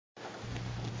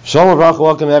Shalom Baruch,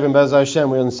 welcome to Evan Bez Hashem.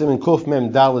 We're on the Siman Kuf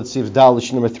Mem Dalid Sif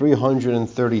Dalid, number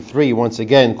 333. Once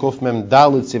again, Kuf Mem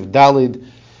Dalid Sif Dalid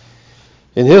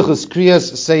in Hilchos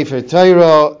Krias, seif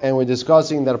Torah, and we're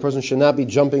discussing that a person should not be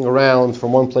jumping around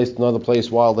from one place to another place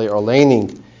while they are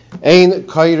laning. Ein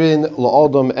kairin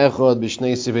la'odam echad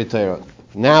b'shnei sifrei Torah.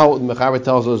 Now, the Mechaber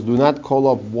tells us, do not call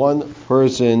up one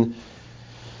person,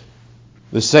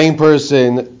 the same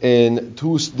person, in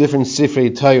two different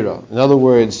sifrei Torah. In other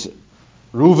words,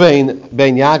 Ruvain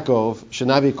ben Yaakov should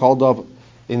not be called up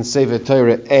in seif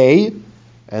Torah A,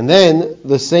 and then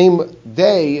the same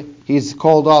day he's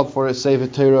called up for a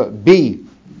seif Torah B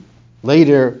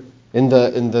later in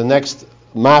the next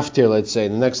maftir, let's say,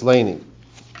 the next laning.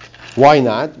 Why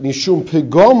not? Mishum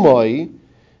pigomoi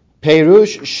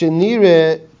perush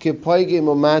shenire kepaige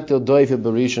momatel doife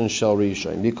berishon shel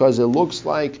rishon, because it looks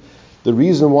like the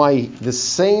reason why the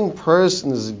same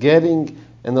person is getting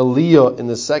an aliyah in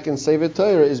the second seif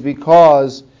Torah is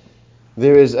because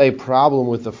there is a problem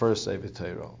with the first seif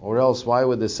Torah. Or else, why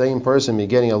would the same person be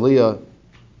getting aliyah,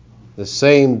 the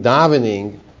same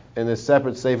davening, in a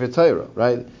separate seif Torah,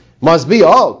 right? Must be,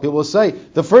 people will say,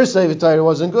 the first seif Torah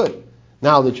wasn't good.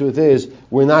 Now, the truth is,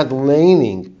 we're not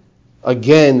laning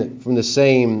again from the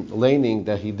same laning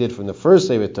that he did from the first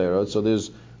seif Torah, so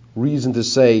there's reason to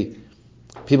say,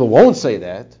 people won't say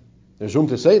that. There's room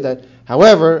to say that.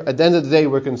 However, at the end of the day,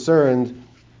 we're concerned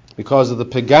because of the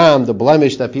pagam, the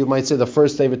blemish that people might say the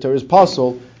first seif Torah is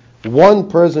puzzle. One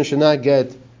person should not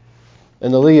get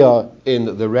an aliyah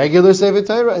in the regular seif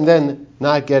Torah and then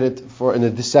not get it in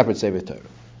a separate seif Torah.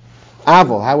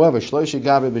 Aval, however, shloish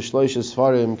gabe b'shloish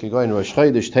sfarim kigoyin rosh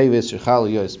chodesh tevis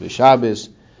shechal yos b'shabes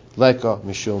leka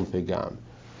mishum pagam.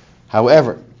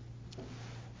 However,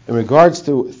 in regards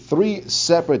to three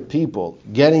separate people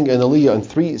getting an aliyah on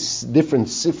three different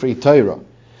sifrei Torah,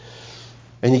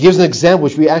 and he gives an example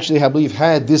which we actually, I believe,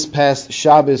 had this past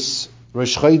Shabbos,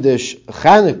 Rosh Chodesh,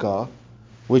 Chanukah,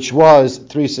 which was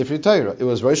three sifrei Torah. It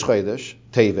was Rosh Chodesh,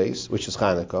 Teves, which is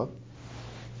Chanukah,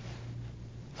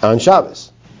 on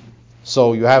Shabbos.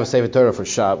 So you have a seif Torah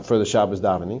for the Shabbos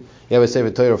davening, you have a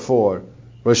seif Torah for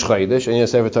Rosh Chodesh, and you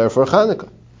have a seif Torah for Chanukah.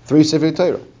 Three sifrei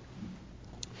Torah.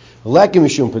 Lekim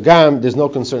mishum pagam, there's no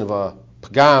concern of a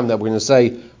pagam that we're going to say,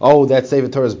 that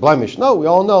seif Torah is blemished. No, we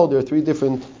all know there are three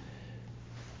different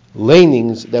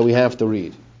lanings that we have to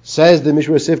read. Says the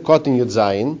Mishra Sif Kotin Yud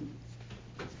Zayin,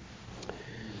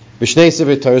 B'shnei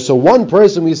sifrei Torah. So one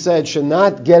person, we said, should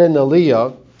not get an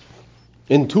aliyah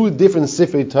in two different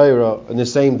sifrei Torah in the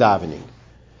same davening.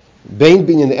 Bein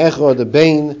binyan echad, the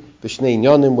bein b'shnei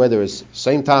inyanim, whether it's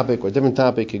same topic or different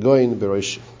topic, kigoyin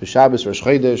b'Shabbos Rosh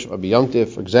Chodesh or b'Yom Tov.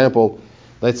 For example,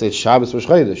 let's say it's Shabbos Rosh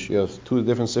Chodesh. You have two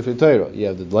different sifrei Torah. You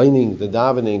have the laning, the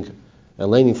davening,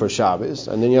 and laning for Shabbos,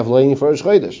 and then you have laning for Rosh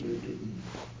Chodesh.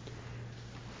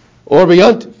 Or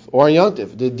b'Yom Tov, or Yom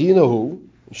Tov. The dinahu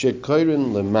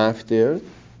shekorin lemaftir.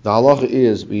 The halacha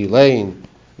is we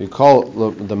call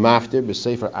the maftir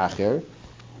b'sefer acher.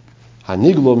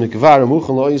 Haniglo mikvar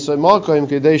muchan lo yisay malkoim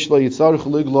kedesh lo yitzarich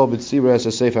liglo b'tzibra as a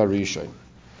seif harishon.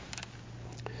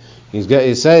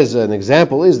 He says an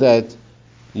example is that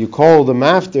you call the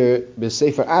maftir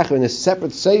b'sefer acher in a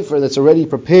separate sefer that's already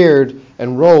prepared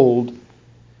and rolled,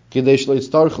 kedesh lo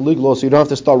yitzarich liglo, so you don't have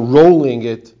to start rolling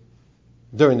it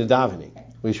during the davening,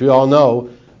 which we all know.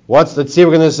 What's the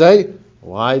tzibra going to say?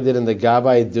 Why didn't the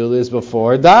Gabbai do this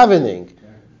before davening?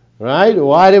 Right?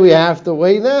 Why do we have to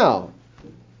wait now?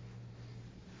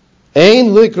 Ein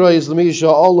likra is l'misha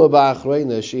ola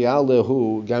ba'achreina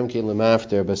shi'alehu gamkin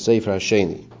l'mafter b'sefer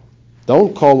hasheni.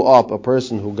 Don't call up a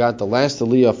person who got the last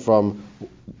aliyah from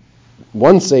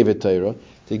one seif Torah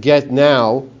to get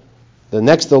now the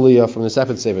next aliyah from the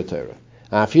second seif Torah.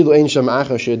 Afilu ein sham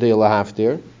achar she'edei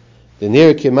lahaftir. The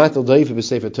near kimat al daifa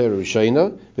b'sefer Torah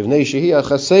rishayna b'vnei shehi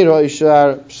achasera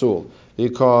ishar psul.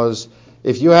 Because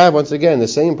if you have, once again, the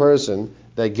same person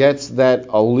that gets that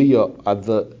aliyah at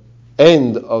the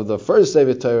end of the first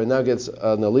seif Torah now gets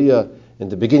an aliyah in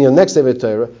the beginning of the next seif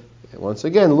Torah, once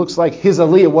again, it looks like his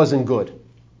aliyah wasn't good.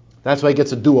 That's why he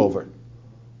gets a do-over.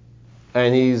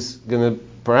 And he's going to,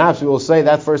 perhaps we will say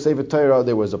that first seif Torah,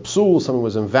 there was a psul, something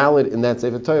was invalid in that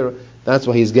seif Torah, that's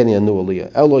why he's getting a new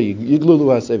aliyah. Elo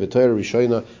yiglulu ha-seif Torah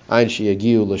rishayna ayin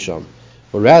sheyagiu l'sham.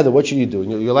 But rather, what should you do?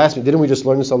 You'll ask me, didn't we just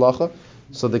learn this halacha?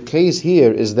 So the case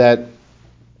here is that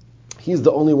he's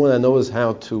the only one that knows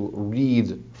how to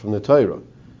read from the Torah.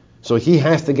 So he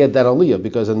has to get that aliyah,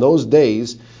 because in those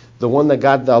days, the one that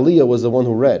got the aliyah was the one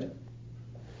who read.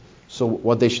 So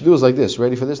what they should do is like this.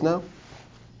 Ready for this now?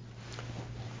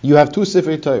 You have two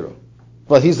sifrei Torah,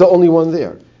 but he's the only one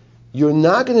there. You're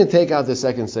not going to take out the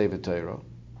second seif Torah.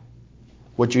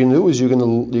 What you're going to do is you're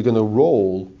going to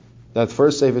roll that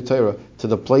first sefer Torah to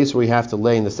the place where you have to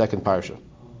lay in the second parsha.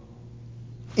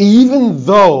 Even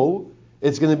though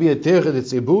it's going to be a tirchid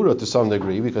tzibura to some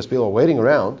degree, because people are waiting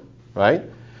around, right?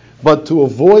 But to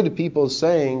avoid people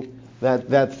saying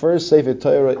that first sefer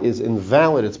Torah is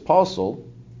invalid, it's possible,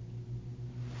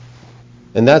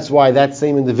 and that's why that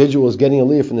same individual is getting a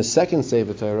liyah from the second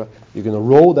sefer Torah, you're going to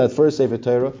roll that first sefer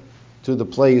Torah to the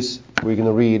place where you're going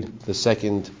to read the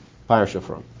second parsha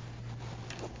from.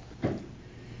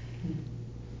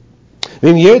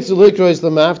 If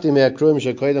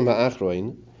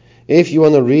you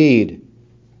want to read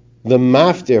the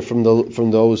maftir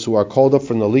from those who are called up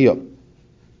from the liyah,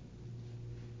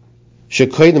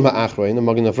 shekoidim ha'achroin, the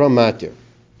Magen Avram matir.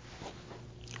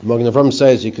 Magen Avram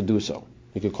says you could do so.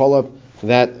 You could call up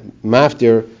that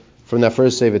maftir from that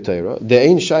first sefer Torah.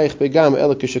 De'ein shaykh pegam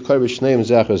ela k'shekor b'shneim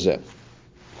zeh zeh.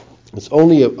 It's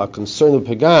only a concern of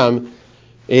pegam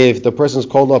if the person is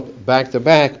called up back to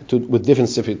back with different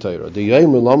sefer Torah. And people are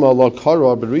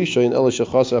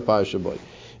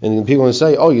going to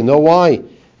say, oh, you know why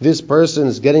this person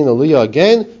is getting the liyah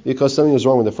again? Because something was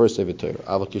wrong with the first sefer Torah.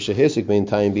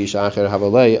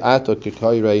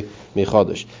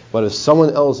 But if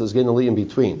someone else is getting a liyah in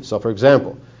between, so for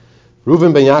example,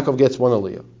 Reuven ben Yaakov gets one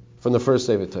aliyah from the first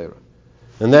sefer Torah,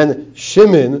 and then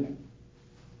Shimon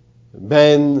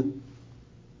ben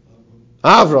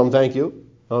Avram, thank you.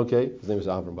 Okay, his name is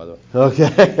Avram, by the way.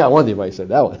 Okay, I wonder if I said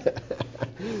that one.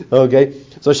 Okay,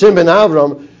 so Shimon ben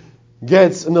Avram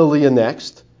gets an aliyah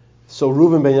next, so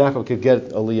Reuven ben Yaakov could get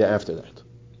aliyah after that.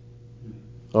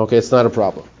 Okay, it's not a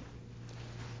problem.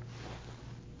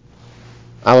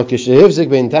 It's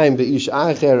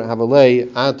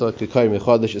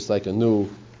like a new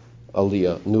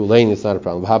aliyah, new lane. It's not a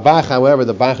problem. However,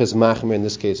 the bach is machmer in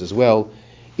this case as well,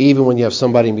 even when you have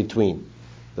somebody in between.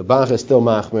 The bach is still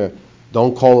machmer.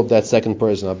 Don't call up that second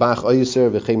person. And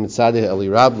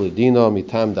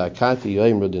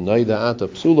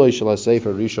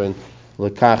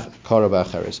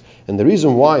the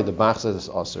reason why the bach says it's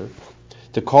asur,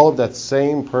 to call up that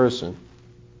same person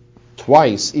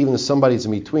twice, even if somebody's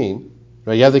in between.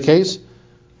 Right? You have the case?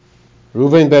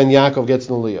 Reuven ben Yaakov gets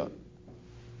an aliyah.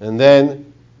 And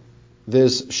then the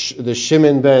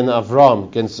Shimon ben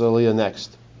Avram gets an aliyah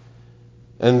next.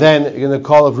 And then you're going to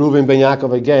call up Reuven ben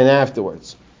Yaakov again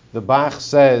afterwards. The Bach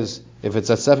says, if it's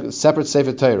a separate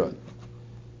sefer Torah,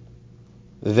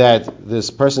 that this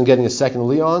person getting a second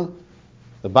aliyah on,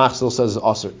 the Bach still says it's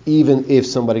asur, even if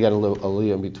somebody got a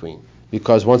aliyah in between.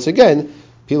 Because once again,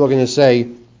 people are going to say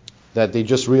that they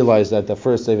just realized that the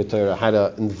first sefer Torah had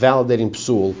an invalidating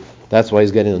psul, that's why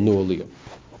he's getting a new aliyah.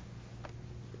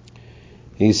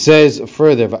 He says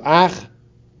further, V'ach,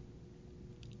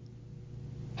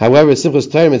 however,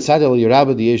 Simchas Torah mitzad el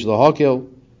Yerabah diyesh lahakel,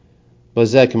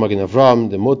 bazek Magen Avram,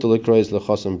 the mutal ikrois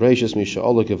lechasam breishis misha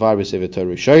ola kevar b'sefer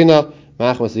Torah rishayna,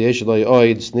 machmas diyesh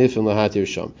layoid snifim lahatir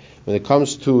sham. When it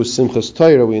comes to Simchas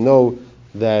Torah, we know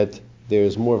that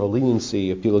there's more of a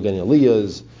leniency of people getting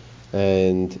aliyahs,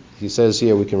 and he says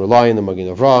here we can rely on the Magen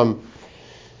Avram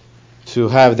to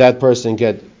have that person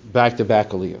get back-to-back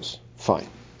aliyahs. Fine.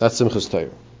 That's Simchas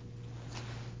Torah.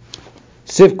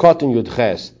 Siv Kotin Yud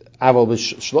Ches. If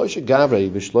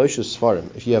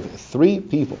you have three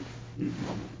people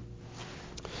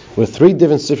with three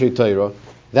different sifrei Torah,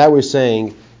 that we're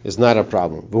saying is not a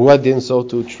problem. So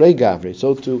to Trei Gavri,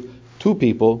 so to two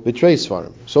people with Trei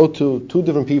Svarim, so to two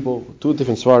different people, two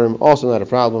different Svarim, also not a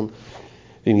problem.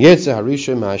 If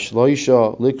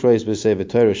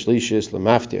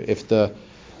the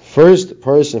first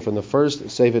person from the first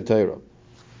sefer Torah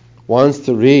wants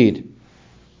to read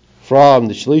from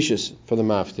the shlishis for the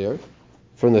maftir,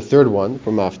 from the third one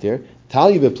from maftir, now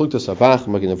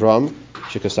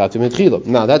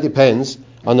that depends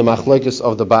on the machlokes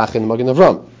of the Bach and the Magen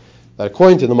Avram. That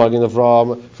according to the Magen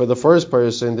Avram, for the first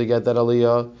person to get that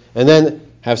aliyah, and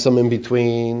then have some in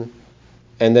between,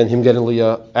 and then him getting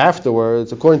aliyah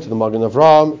afterwards, according to the Magen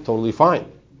Avram, totally fine.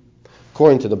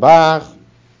 According to the Bach,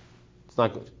 it's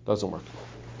not good. Doesn't work.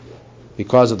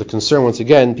 Because of the concern, once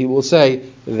again, people will say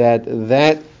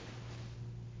that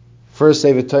first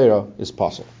sefer Torah is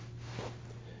possible.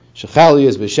 Shechali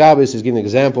is b'Shabbos. He's giving an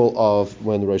example of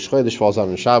when Rosh Chodesh falls out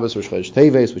on Shabbos, Rosh Chodesh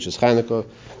Teves, which is Chanukah.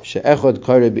 She'echad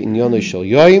kore b'inyanei shel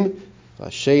yoyim,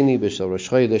 v'asheni b'shel Rosh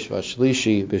Chodesh,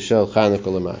 v'ashlishi b'shel Chanukah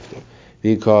l'maftir.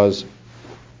 Because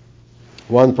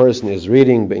one person is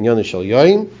reading b'inyanei shel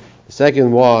yoyim, the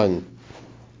second one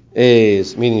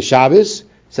is meaning Shabbos,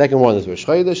 second one is Rosh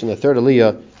Chodesh, and the third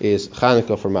aliyah is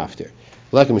Chanukah for maftir.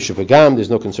 Lekem shupagam. There's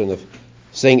no concern of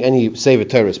saying any sefer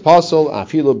Torah is possible.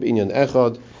 Afilu b'inyan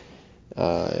echad.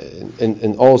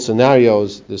 In all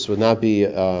scenarios, this would not be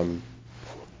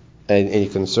any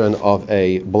concern of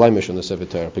a blemish on the Sefer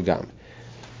Torah Pagam.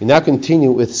 We now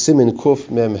continue with Simin Kuf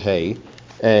Mem Hey,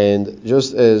 and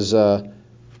just as a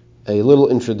little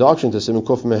introduction to Simin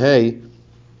Kuf Mem Hey,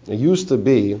 it used to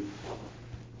be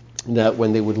that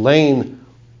when they would lane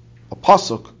a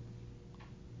pasuk,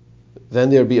 then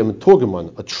there'd be a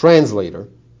meturgaman, a translator,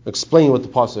 explaining what the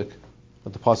pasuk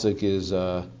is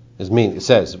mean. It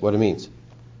says what it means.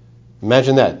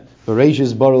 Imagine that. In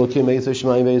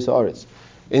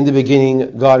the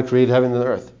beginning, God created heaven and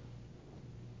earth.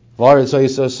 And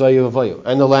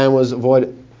the land was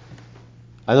void.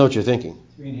 I know what you're thinking.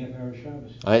 3.5 hour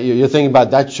Shabbos. You're thinking about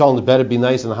that shalom better be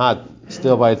nice and hot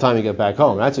still by the time you get back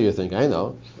home. That's what you're thinking. I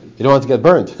know. You don't want to get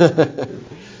burnt.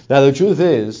 Now the truth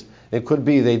is, it could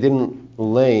be they didn't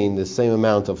lane the same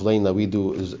amount of lane that we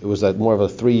do. It was more of a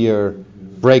 3-year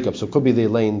breakup. So it could be they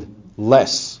laned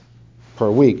less per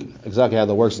week. Exactly how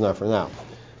that works is not for now.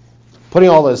 Putting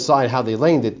all that aside, how they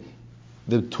laned it,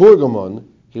 the Turgamon,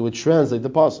 he would translate the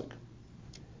pasuk.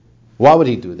 Why would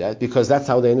he do that? Because that's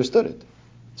how they understood it.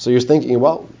 So you're thinking,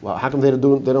 well, how come they don't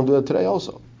do it today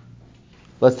also?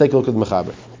 Let's take a look at the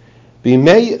Mechaber.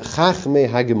 B'mei Chachmei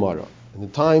HaGemara, in the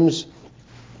times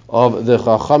of the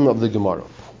Chacham of the Gemara.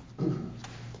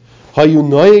 Hayu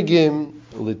noyegim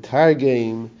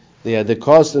litargim, they had the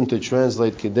custom to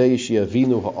translate Kedei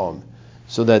She'avinu Ha'am,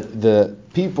 so that the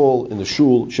people in the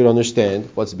shul should understand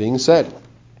what's being said.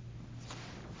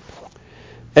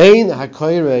 Ein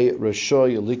hakayrei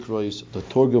rashoy likrois the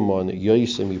Torgamon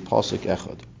yoisem pasuk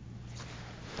echad.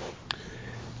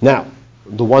 Now,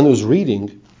 the one who's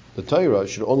reading the Torah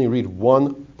should only read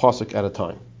one pasuk at a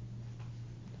time.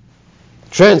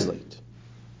 Translate.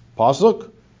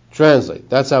 Pasuk, translate.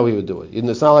 That's how we would do it.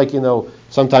 It's not like,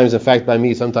 sometimes, in fact, by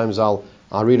me, sometimes I'll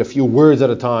read a few words at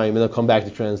a time and I'll come back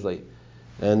to translate.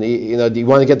 And, you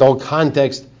want to get the whole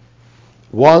context,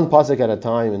 one pasuk at a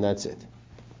time, and that's it.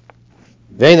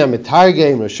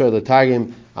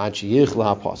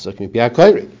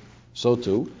 So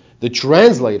too, the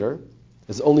translator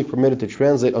is only permitted to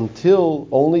translate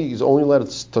he's only let it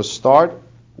to start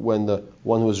when the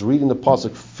one who is reading the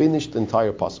pasuk finished the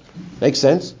entire pasuk. Makes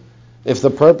sense? If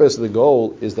the purpose, the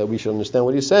goal is that we should understand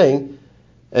what he's saying,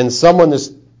 and someone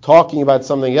is talking about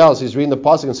something else, he's reading the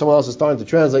pasuk and someone else is starting to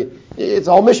translate, it's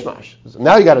all mishmash.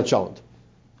 Now you got a challenge.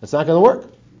 It's not going to work.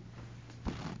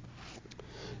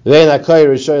 And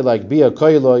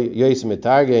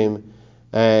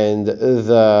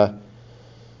the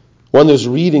one who's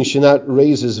reading should not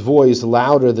raise his voice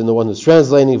louder than the one who's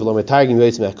translating.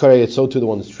 So too, the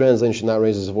one who's translating should not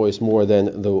raise his voice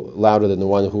louder than the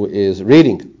one who is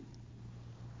reading.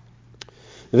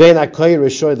 And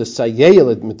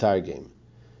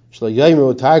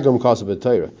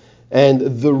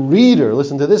the reader,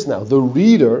 listen to this now, the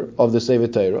reader of the Sefer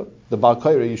Torah, the Baal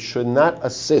Kairi, should not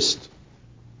assist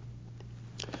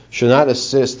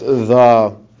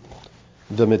the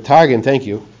Mitargim, thank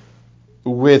you,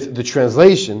 with the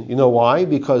translation. You know why?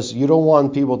 Because you don't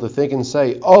want people to think and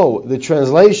say, oh, the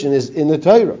translation is in the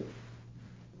Torah.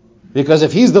 Because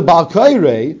if he's the Baal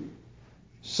Kairi,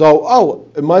 so,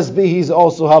 it must be he's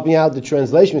also helping out the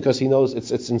translation because he knows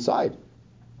it's inside.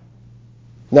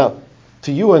 Now,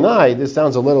 to you and I, this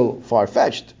sounds a little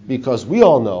far-fetched because we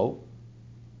all know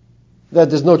that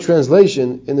there's no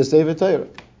translation in the Sefer Torah.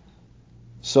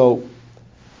 So,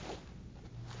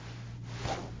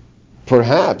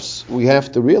 perhaps we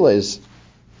have to realize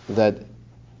that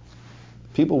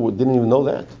people didn't even know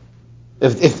that.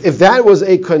 If that was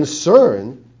a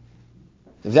concern,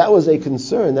 that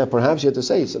perhaps you have to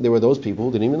say so there were those people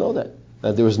who didn't even know that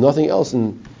there was nothing else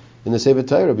in the Sefer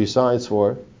Torah besides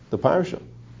for the parasha.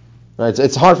 Right?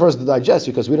 It's hard for us to digest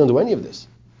because we don't do any of this.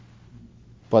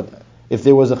 But if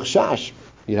there was a chashash,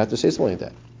 you'd have to say something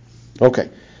like that. Okay,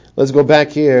 let's go back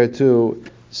here to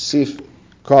Sif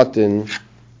Cotton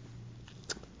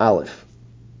Aleph.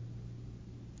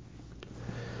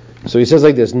 So he says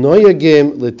like this: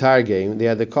 Noyagim litargim, they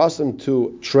had the custom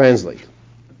to translate.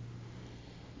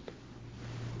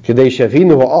 So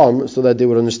that they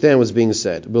would understand what's being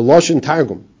said. B'loshin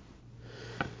Targum,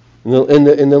 in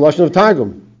the Lashon of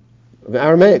Targum, of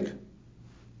Aramaic.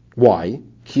 Why?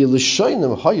 Ki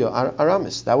l'shoinim haya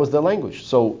Aramis. That was their language.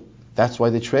 So that's why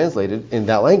they translated in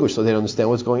that language, so they understand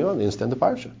what's going on. They understand the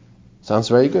parsha. Sounds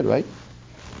very good, right?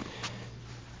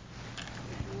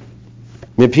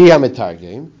 Mipi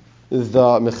HaMetargim,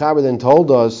 the Mechaber then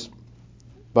told us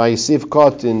by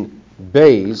Sifkot in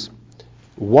Beis,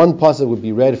 one pasuk would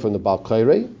be read from the Baal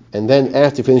Kairei, and then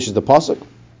after he finishes the pasuk,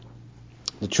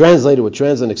 the translator would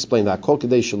translate and explain that Kol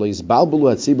Kedei Shelo Yizbalbulu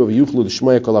Hatzibur V'Yuchlu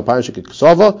L'Shmoya Kol HaParsha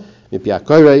K'Ksova Mipi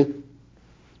HaKairei,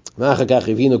 And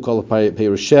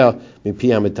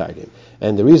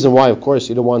the reason why, of course,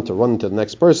 you don't want to run into the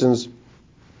next person's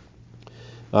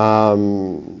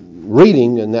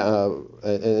reading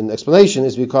and explanation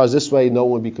is because this way no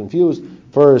one will be confused.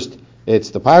 First,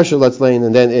 it's the parsha that's laying,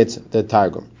 and then it's the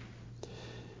targum.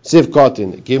 Sif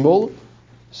kotin gimel,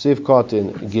 sif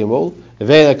kotin gimel.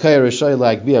 V'ein hakayr rishay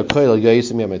like be a koil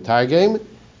yoysim yametargem.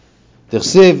 The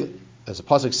siv, as the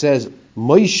pasuk says,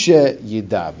 Moshe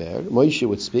yidaber. Moshe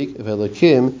would speak.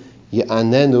 V'elakim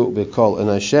yanenu b'kol, and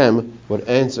Hashem would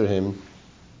answer him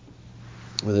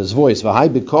with his voice. V'hai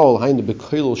b'kol, hainu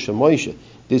b'koil shemoshe.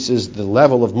 This is the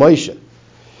level of Moshe.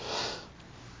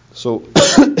 So,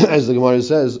 as the Gemara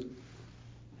says,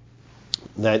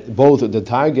 that both the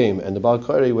Targum and the Bal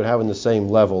Koreh would have in the same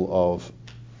level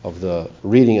of the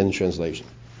reading and translation.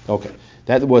 Okay,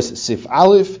 that was Sif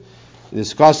Aleph,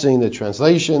 discussing the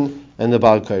translation and the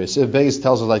Bal Koreh. Sif Beis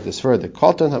tells us like this further: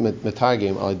 Kotan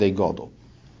ha-metargem al-dei Godol.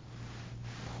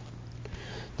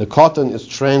 The Kotan is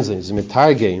translated, it's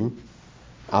metargem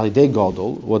al-dei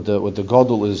Godol, what the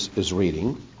Godol is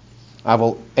reading.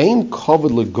 Aval ein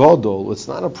covered legodol. It's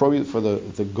not appropriate for the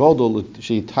Godol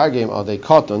she targem al-dei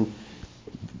Kotan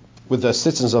with the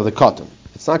assistance of the Kotan.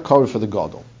 It's not covered for the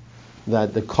Godol,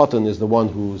 that the Kotan is the one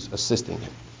who's assisting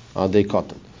him. They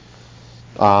Kotan.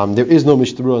 There is no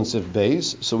Mishnah on Sif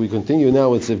Beis, so we continue now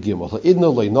with Sif Gimel.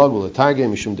 Ha'idno le'nagul le'targem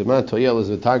mishum demat toyel is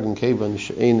v'targem kevan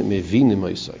she'ein mevinim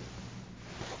ma'isai.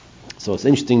 So it's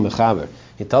interesting, Mechaber.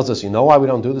 He tells us, you know why we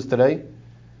don't do this today?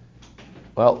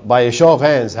 Well, by a show of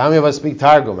hands, how many of us speak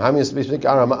Targum? How many of us speak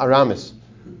Aramis?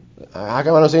 How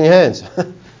come I don't see any hands?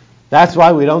 That's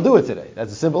why we don't do it today.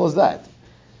 That's as simple as that.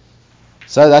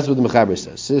 So that's what the Mechaber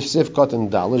says. Sif kotan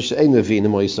dalish she'ein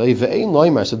mevinim ma'isai ve'ein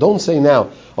loimer. So don't say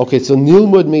now, okay, so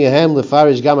nilmud mi'ahem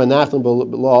lefarish gam anachnu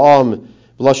b'la'am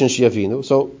b'loshen shi'avinu.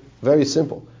 So, very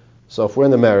simple. So if we're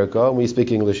in America and we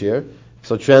speak English here,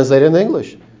 so translate it in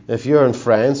English. If you're in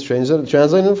France,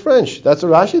 translate in French. That's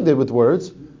what Rashi did with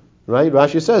words, right?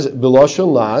 Rashi says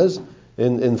b'loshen laz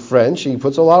in French. He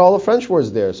puts all the French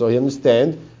words there, so he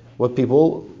understand what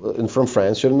people from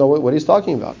France shouldn't know what he's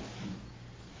talking about.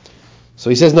 So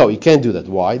he says no, you can't do that.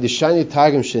 Why? The shani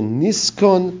targum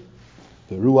sheniskon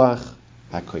beruach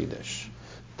hakodesh.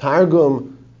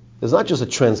 Targum is not just a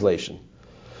translation.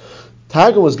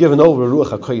 Targum was given over Ruach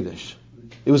HaKodesh.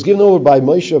 It was given over by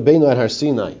Moshe Rabbeinu at Har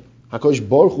Sinai. HaKadosh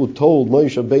Baruch Hu told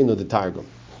Moshe Rabbeinu the Targum.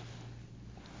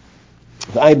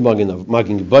 V'ayid magin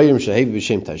gebayim shehevi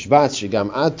b'shem tashbatz shegam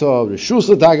ato reshus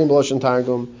l'targum b'loshen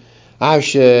targum av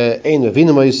she'ein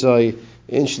mevinim ma'isai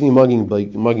inshni magin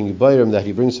gebayim that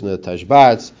he brings from the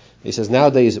tashbatz. He says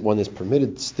nowadays one is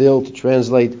permitted still to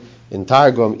translate in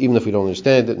Targum even if we don't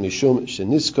understand it. Mishum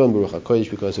sheniskon b'ruach HaKodesh,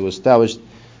 because it was established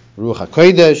Ruach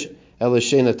HaKodesh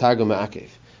elishena targum ma'akev.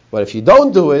 But if you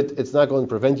don't do it, it's not going to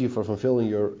prevent you from fulfilling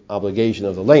your obligation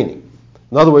of the laning.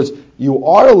 In other words, you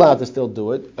are allowed to still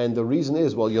do it, and the reason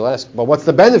is, well, you'll ask, but what's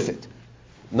the benefit?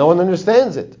 No one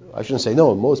understands it. I shouldn't say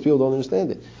no, most people don't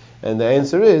understand it. And the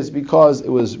answer is because it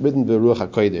was written by Ruach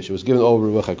HaKodesh. It was given over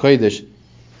Ruach HaKodesh.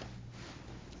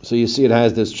 So you see it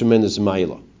has this tremendous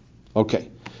ma'ila. Okay,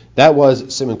 that was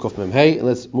Siman Kuf Mem Hey, and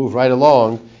let's move right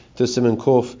along to Siman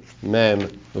Kuf Mem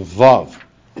Vav.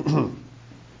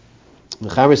 The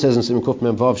Chaver says in Siman Kuf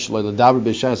Mem Vav, Shaloi l'daber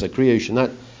b'shas hakriya, you should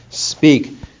not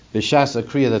speak b'shas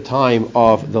hakriya at the time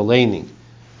of the laning.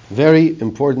 Very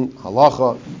important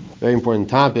halacha, very important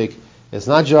topic. It's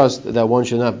not just that one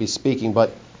should not be speaking,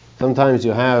 but sometimes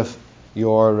you have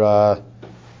your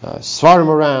svarim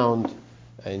around,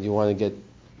 and you want to get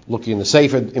looking in the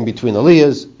seif in between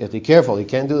aliyahs. You have to be careful. You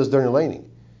can't do this during the laning.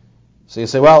 So you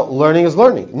say, well, learning is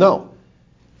learning. No.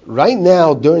 Right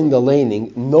now, during the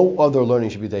laning, no other learning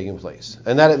should be taking place.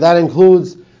 And that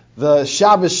includes the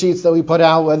Shabbos sheets that we put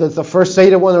out, whether it's the first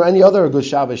Seder one or any other good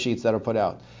Shabbos sheets that are put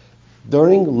out.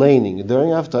 During laning, during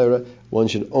HaTorah, one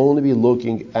should only be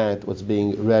looking at what's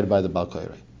being read by the Bal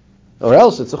Koreh. Or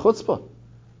else it's a chutzpah.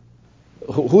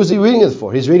 Who's he reading it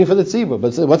for? He's reading for the tzibur.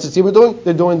 But what's the tzibur doing?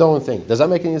 They're doing their own thing. Does that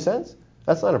make any sense?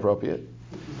 That's not appropriate.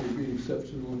 Would there be an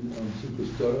exception on simple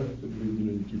Torah?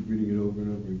 You keep reading it over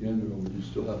and over again, or would you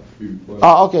still have to be required?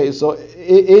 Okay, so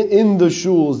in the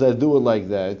shuls that do it like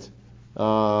that,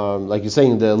 like you're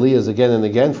saying, the aliyahs again and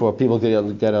again for people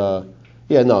to get a...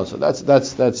 Yeah, no, so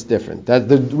that's different. That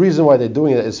the reason why they're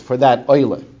doing it is for that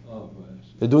oila. Oh, right.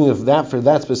 They're doing it for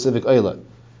that specific oila.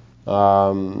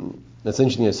 It's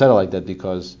interesting you said it like that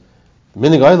because the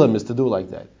minig oilam is to do it like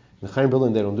that. In Chaim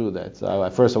Berlin, they don't do that. So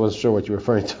at first I wasn't sure what you were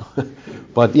referring to.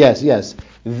 But yes.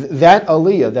 That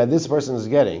aliyah that this person is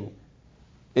getting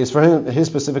is for him, his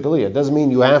specific aliyah. It doesn't mean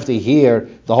you have to hear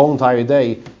the whole entire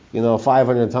day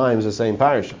 500 times the same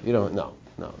parasha. No,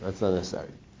 that's not necessary.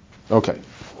 Okay.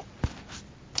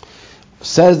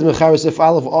 Says the Mechaber Sif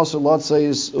Aleph, also Lot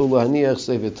says, Ulahaniach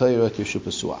Sefer Torah Kishu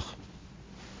Pesuach.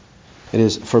 It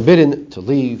is forbidden to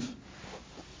leave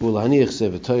Ulahaniach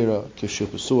Sefer Torah Kishu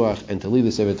Pesuach, and to leave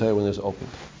the Sefer Torah when it's open.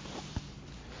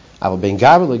 But in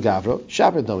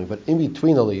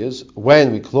between aliyahs,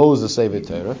 when we close the Sefer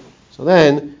Torah, so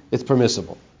then it's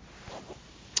permissible.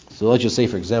 So let's just say,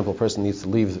 for example, a person needs to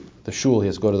leave the shul, he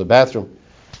has to go to the bathroom.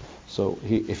 So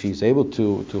if he's able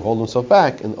to hold himself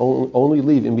back and only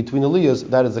leave in between aliyahs,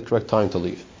 that is the correct time to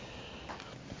leave.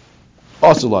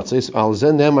 Also, Lot says, Al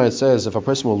Zen Nemar, it says, if a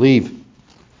person will leave,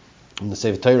 and the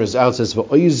Sefer Torah is out, it says,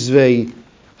 V'oizvei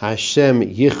Hashem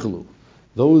yichlu.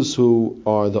 Those who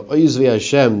are the Oizvei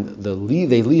Hashem, they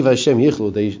leave Hashem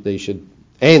Yichlu, they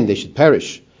should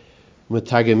perish.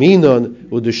 Metagaminon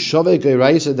u'deshavek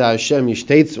eiraisa da Hashem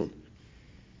yishteitzun.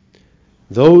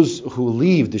 Those who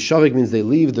leave, the shavik means they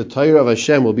leave, the Torah of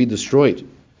Hashem will be destroyed.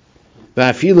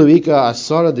 Va'afilu ika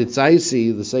asara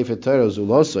ditzaisi, the Sefer Torah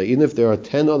zulosa, even if there are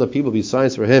 10 other people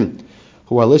besides for him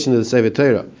who are listening to the Sefer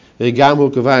Torah. Ve'gam hu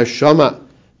kavar shama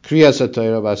Krias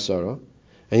HaTorah b'asara.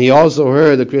 And he also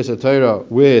heard the Krias HaTorah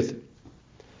with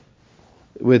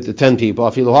the 10 people.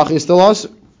 Afilu hachi is still also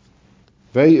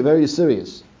very, very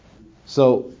serious.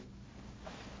 So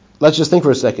let's just think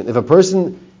for a second. If a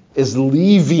person is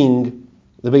leaving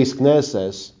the Beis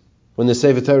Knesses when the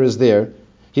Sefer Torah is there,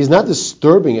 he's not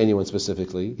disturbing anyone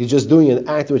specifically. He's just doing an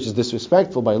act which is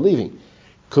disrespectful by leaving.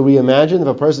 Could we imagine if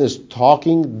a person is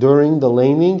talking during the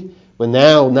laning, but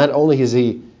now not only is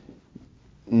he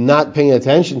not paying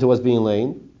attention to what's being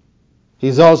lain,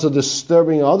 he's also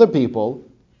disturbing other people?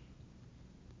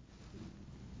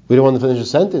 We don't want to finish a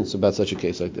sentence about such a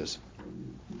case like this.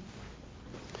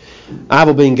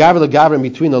 Aval being gaver in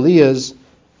between aliyahs,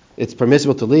 it's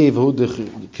permissible to leave.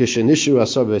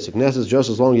 Just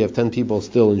as long as you have 10 people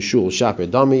still in shul, shaper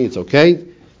dami, it's okay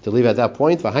to leave at that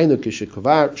point.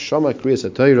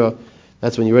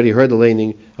 That's when you already heard the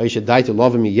laning. Or you should die to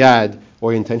love him yad,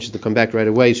 or your intention to come back right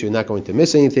away, so you're not going to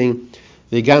miss anything.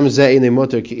 This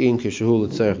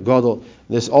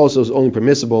also is only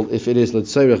permissible if it is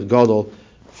l'tzarech gadol,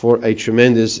 for a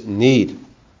tremendous need.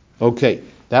 Okay,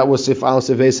 that was Sif Al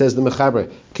Sivay, says the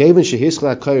Mechaber. Kevin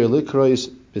shehischla kayir likrois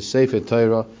b'sefer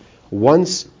Torah.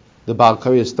 Once the Baal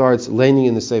Kariya starts laning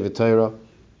in the Sefer Torah,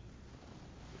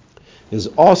 is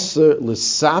aser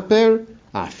l'saper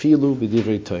afilu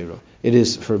b'divrei Torah. It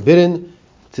is forbidden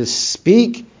to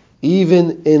speak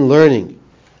even in learning.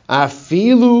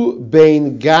 Afilu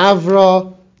bein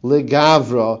gavra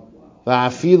legavra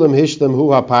va'afilim hishlam hu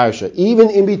haparsha. Even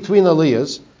in between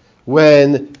aliyahs,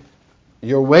 when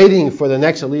you're waiting for the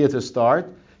next aliyah to start,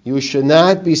 you should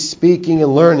not be speaking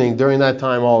and learning during that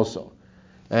time also.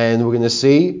 And we're going to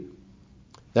see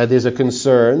that there's a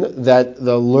concern that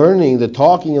the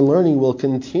talking and learning will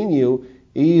continue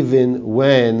even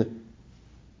when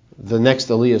the next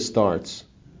aliyah starts.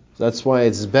 That's why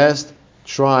it's best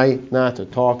try not to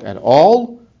talk at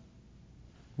all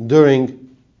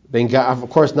during, of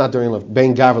course not during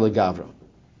Ben Gavra Legavra.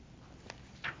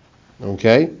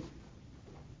 Okay?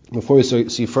 Before we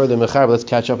see further Mechaber, let's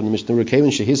catch up in the Mishna.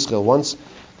 Once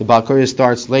the Baal Kariya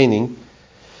starts laning,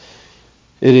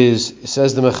 it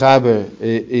says the Mechaber,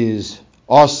 it is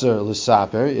aser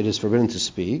l'saper, it is forbidden to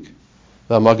speak.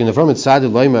 It So the Magen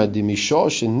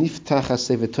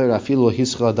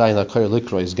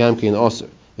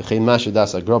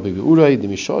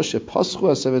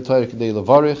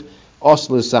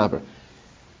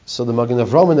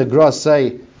Avraham and the Gra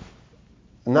say,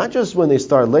 not just when they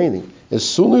start laning, as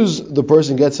soon as the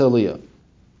person gets aliyah,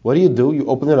 what do? You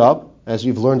open it up, as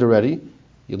you've learned already.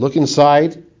 You look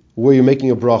inside where you're making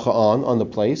a bracha on the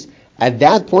place. At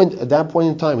that point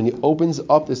in time, when he opens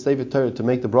up the Sefer Torah to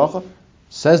make the bracha,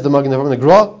 says the Magen Avraham and the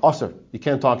Gra, Aser, you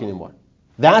can't talk anymore.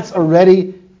 That's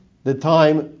already the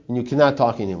time when you cannot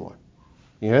talk anymore.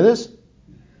 You hear this?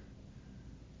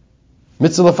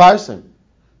 Mitzvah lefarsim.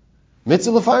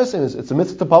 Mitzvah lefarsim is it's a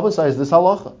mitzvah to publicize this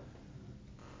halacha,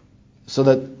 so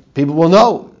that people will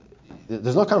know.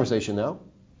 There's no conversation now.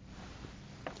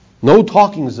 No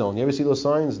talking zone. You ever see those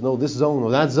signs? No this zone, no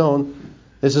that zone.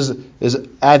 This is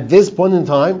at this point in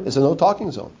time, it's a no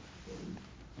talking zone.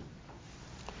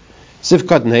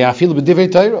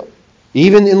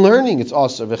 Even in learning, it's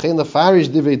also. Is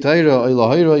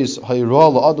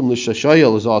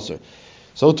also.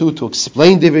 So too, to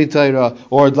explain divrei Torah,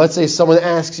 or let's say someone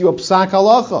asks you a psak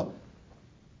halacha,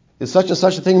 is such and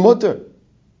such a thing mutter?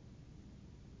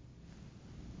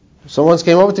 Someone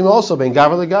came over to me also, ben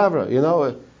gavra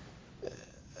legavra.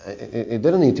 It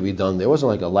didn't need to be done. There wasn't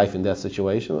like a life and death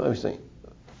situation. Let me see.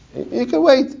 You can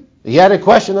wait. He had a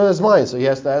question on his mind, so he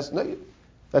has to ask. No,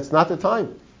 that's not the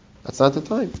time. That's not the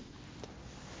time.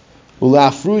 Now,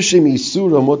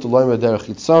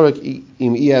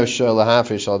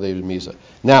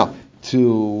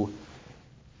 to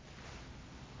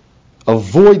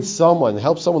avoid someone,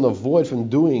 help someone avoid from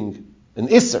doing an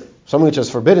isser, something which is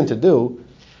forbidden to do,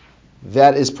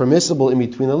 that is permissible in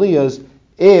between aliyahs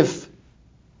if,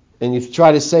 and you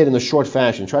try to say it in a short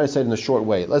fashion, try to say it in a short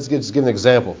way. Let's just give an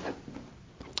example.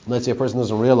 Let's say a person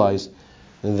doesn't realize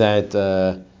that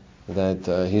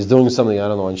he's doing something, I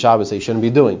don't know, on Shabbos that he shouldn't be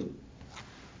doing.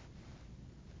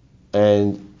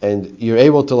 And you're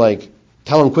able to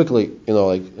tell him quickly, in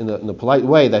a polite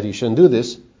way that he shouldn't do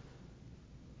this.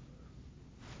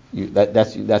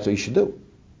 That's what you should do.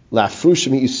 You're allowed to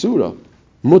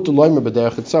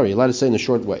say in a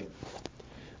short way.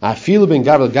 You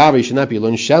should not be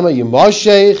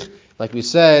like we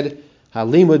said,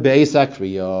 halimud be'esak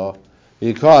kriya,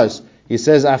 because he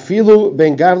says afilu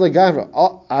ben gavra gavra.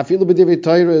 Afilu b'divrei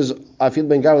Torah is afilu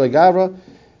ben gavra gavra.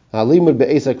 Halimud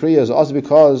be'esak kriya is also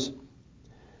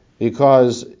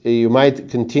because you might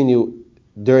continue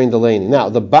during the laning. Now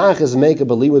the Bach is make a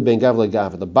balimud ben gavra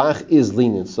gavra. The Bach is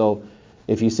lenient, so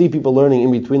if you see people learning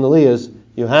in between the liyas,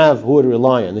 you have who to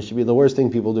rely on. This should be the worst thing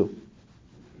people do.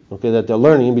 Okay, that they're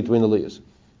learning in between the liyas.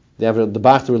 They have the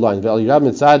Bach to rely on. Okay,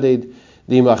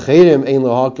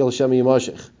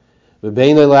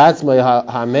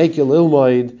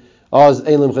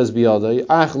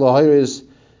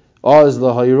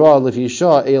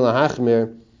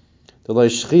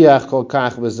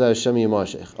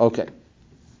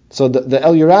 so the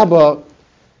El Yerabba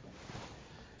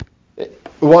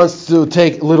wants to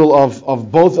take a little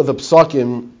of both of the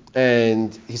psakim,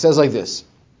 and he says like this: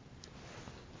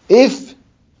 if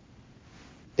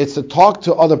it's to talk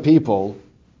to other people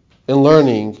in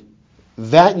learning,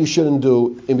 that you shouldn't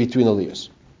do in between aliyahs.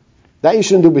 That you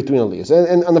shouldn't do between aliyahs.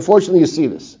 And unfortunately you see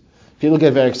this. People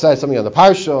get very excited, something on the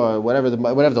parsha or whatever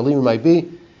the limit might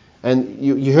be, and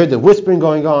you hear the whispering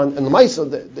going on, and the Maisa,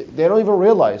 they don't even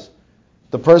realize.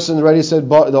 The person already said,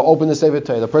 they'll open the seif.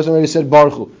 The person already said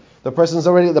Baruch Hu. The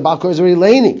Balkor is already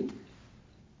laning.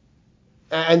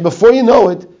 And before you know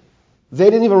it, they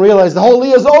didn't even realize the whole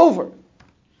aliyah is over.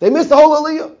 They missed the whole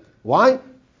aliyah. Why?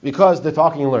 Because they're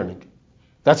talking and learning.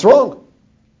 That's wrong.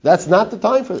 That's not the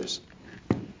time for this.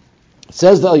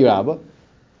 Says the El Yerabba,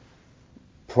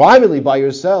 privately by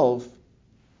yourself,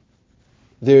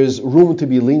 there's room to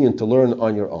be lenient to learn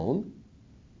on your own.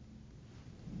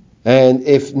 And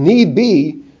if need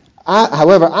be,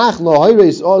 however,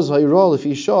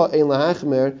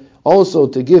 also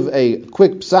to give a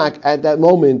quick psak at that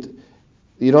moment,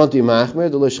 you don't do machmer,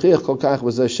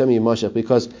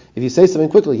 because if you say something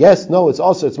quickly, yes, no, it's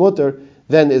mutter,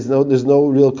 then there's no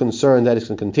real concern that it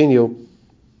can continue.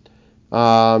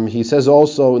 He says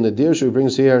also in the Dirshu, he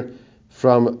brings here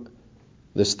from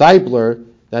the Stipler,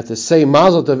 that to say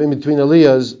mazel tov in between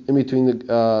aliyahs, in between the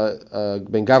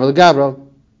ben gavra legavra,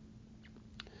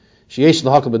 sheyesh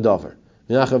l'hakal b'davar.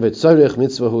 Minachav et tzarich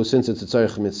mitzvah hu, since it's a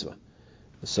tzarich mitzvah.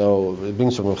 So it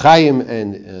brings from Chaim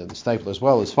and the Stipler as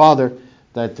well, his father,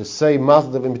 that to say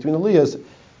mazel tov in between aliyahs,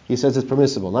 he says it's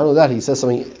permissible. Not only that, he says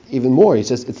something even more. He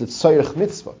says it's a tzarich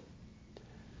mitzvah.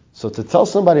 So to tell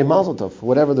somebody mazel tov,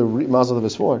 whatever the mazel tov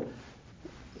is for,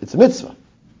 it's a mitzvah.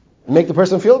 Make the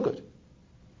person feel good.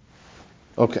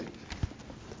 Okay.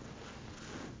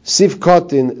 Sif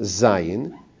kotin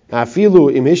zayin. Afilu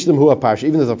im hishlim hu a parsha.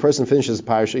 Even if a person finishes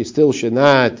parsha, he still should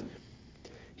not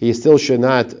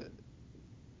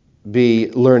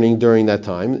be learning during that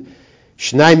time.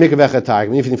 Shnai mikveh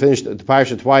targum. If you finish the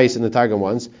parsha twice and the targum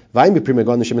once, vayim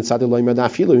b'primagon nishem tzadil loy mad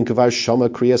afilu in kavar shama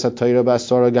krias HaTorah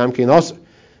b'asora gam kein oser.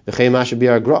 The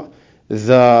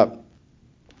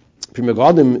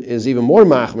primagodim is even more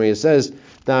machmer. It says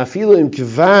da afilu im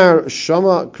kavar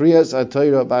shama krias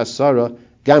HaTorah b'asora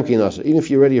gam kein oser. Even if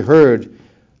you already heard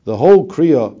the whole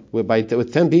kriya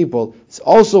with 10 people, it's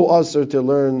also usher to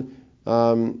learn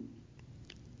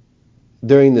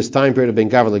during this time period of ben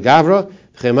gavra legavra.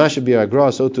 Chemasha bir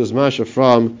agra, so to is masha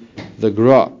from the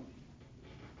gra.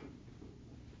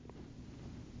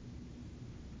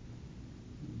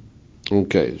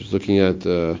 Okay, just looking at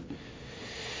the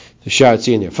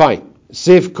Sharatzi in here. Fine.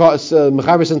 Sif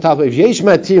mechaber santal if yesh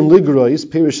matim ligrois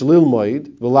pirish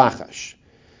lilmoid v'lachash.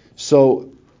 So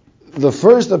the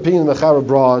first opinion Mechaber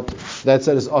brought that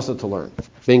said is also to learn,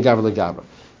 being gavra legavra.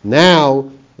 Now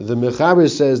the Mechaber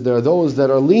says there are those that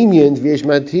are lenient v'yesh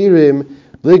matirim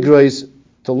ligrois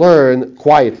to learn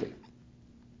quietly.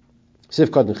 Sif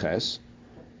kod neches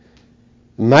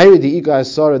We're talking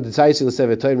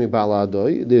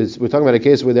about a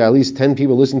case where there are at least 10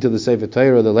 people listening to the Sefer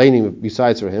Torah or the laning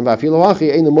besides for him. According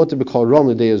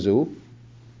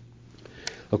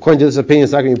to this opinion,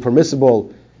 it's not going to be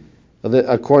permissible to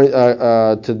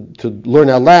learn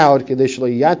out loud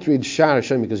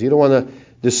because you don't want to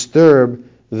disturb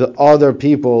the other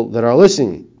people that are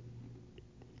listening.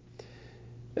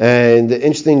 And the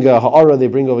interesting ha'ara they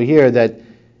bring over here that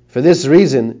for this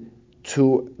reason,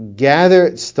 to gather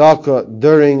tzedakah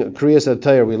during Krias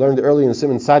HaTorah, we learned earlier in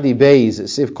Simon Sadi Beis,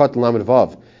 Sif Kot Lamed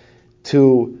Vav,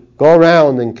 to go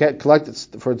around and collect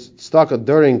for tzedakah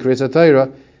during Krias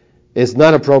HaTorah is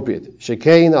not appropriate.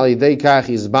 Shekein al yidei kach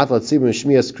is batlat tzibur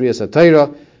shmiyas Krias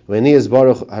HaTorah v'ni is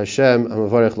baruch Hashem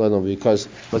hamavarech lanu, because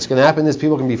what's going to happen is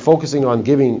people can be focusing on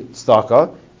giving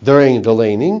tzedakah during the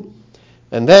laning,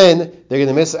 and then they're going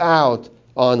to miss out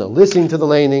on listening to the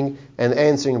laning and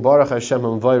answering Baruch Hashem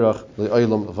Hamavarech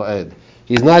L'Olam Va'ed.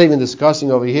 He's not even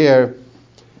discussing over here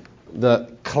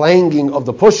the clanging of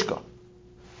the pushka,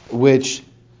 which,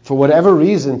 for whatever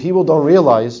reason, people don't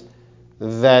realize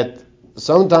that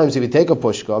sometimes if you take a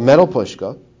pushka, a metal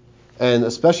pushka, and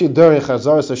especially during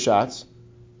Chazaras Hashatz,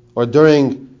 or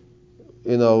during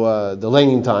the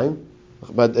laning time,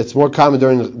 but it's more common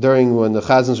during when the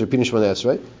Chazans repeat Shemona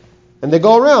Esrei, and they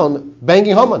go around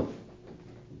banging Haman.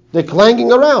 They're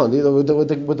clanging around with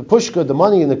the pushka, the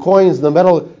money and the coins in the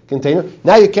metal container.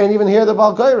 Now you can't even hear the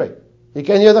Baal Kairei. You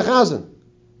can't hear the Chazan.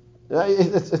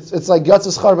 It's like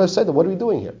Yatzis Charvav said, what are we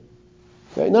doing here?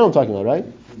 Okay, now I'm talking about, right?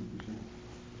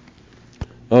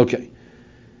 Okay.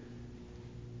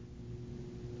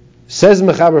 Says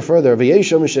Mechaber further,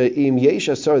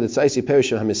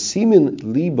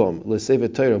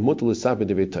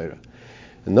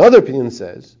 another opinion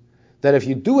says that if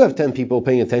you do have 10 people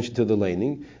paying attention to the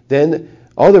laning, then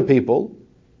other people,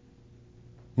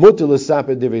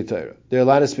 they're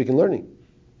allowed to speak in learning.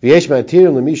 And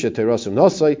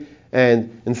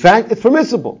in fact, it's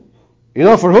permissible. You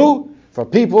know for who? For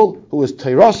people who is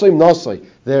teirasim nosai.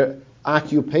 Their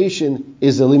occupation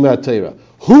is the limat Torah.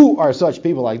 Who are such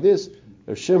people like this?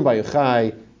 They're Shim Bar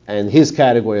Yochai and his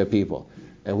category of people.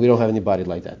 And we don't have anybody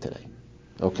like that today.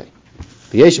 Okay.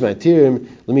 There are those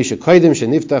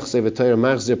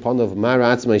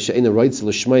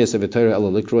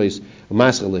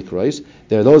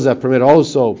that permit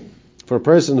also for a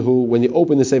person who, when you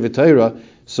open the Sefer Torah,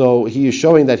 so he is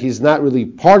showing that he's not really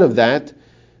part of that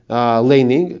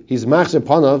laning. He's machzer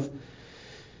panav.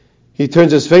 He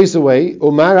turns his face away.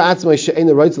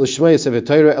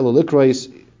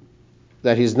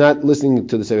 That he's not listening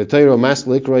to the Sefer Torah,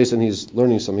 and he's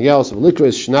learning something else. To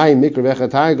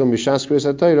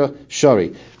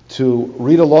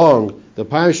read along the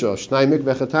parasha Shnai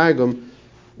Mikveh Chatargum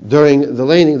during the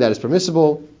laning, that is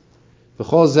permissible. We're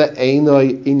going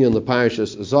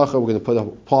to put a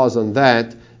pause on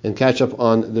that and catch up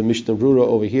on the Mishna Berura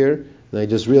over here. And I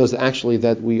just realized actually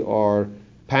that we are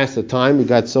past the time. We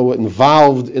got so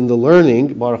involved in the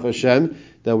learning, Baruch Hashem,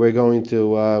 that we're going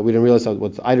to, we didn't realize I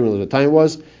didn't realize what time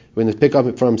was. We're going to pick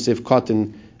up from Sif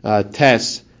Cotton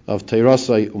Tess of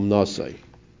Teirasai Umnasai.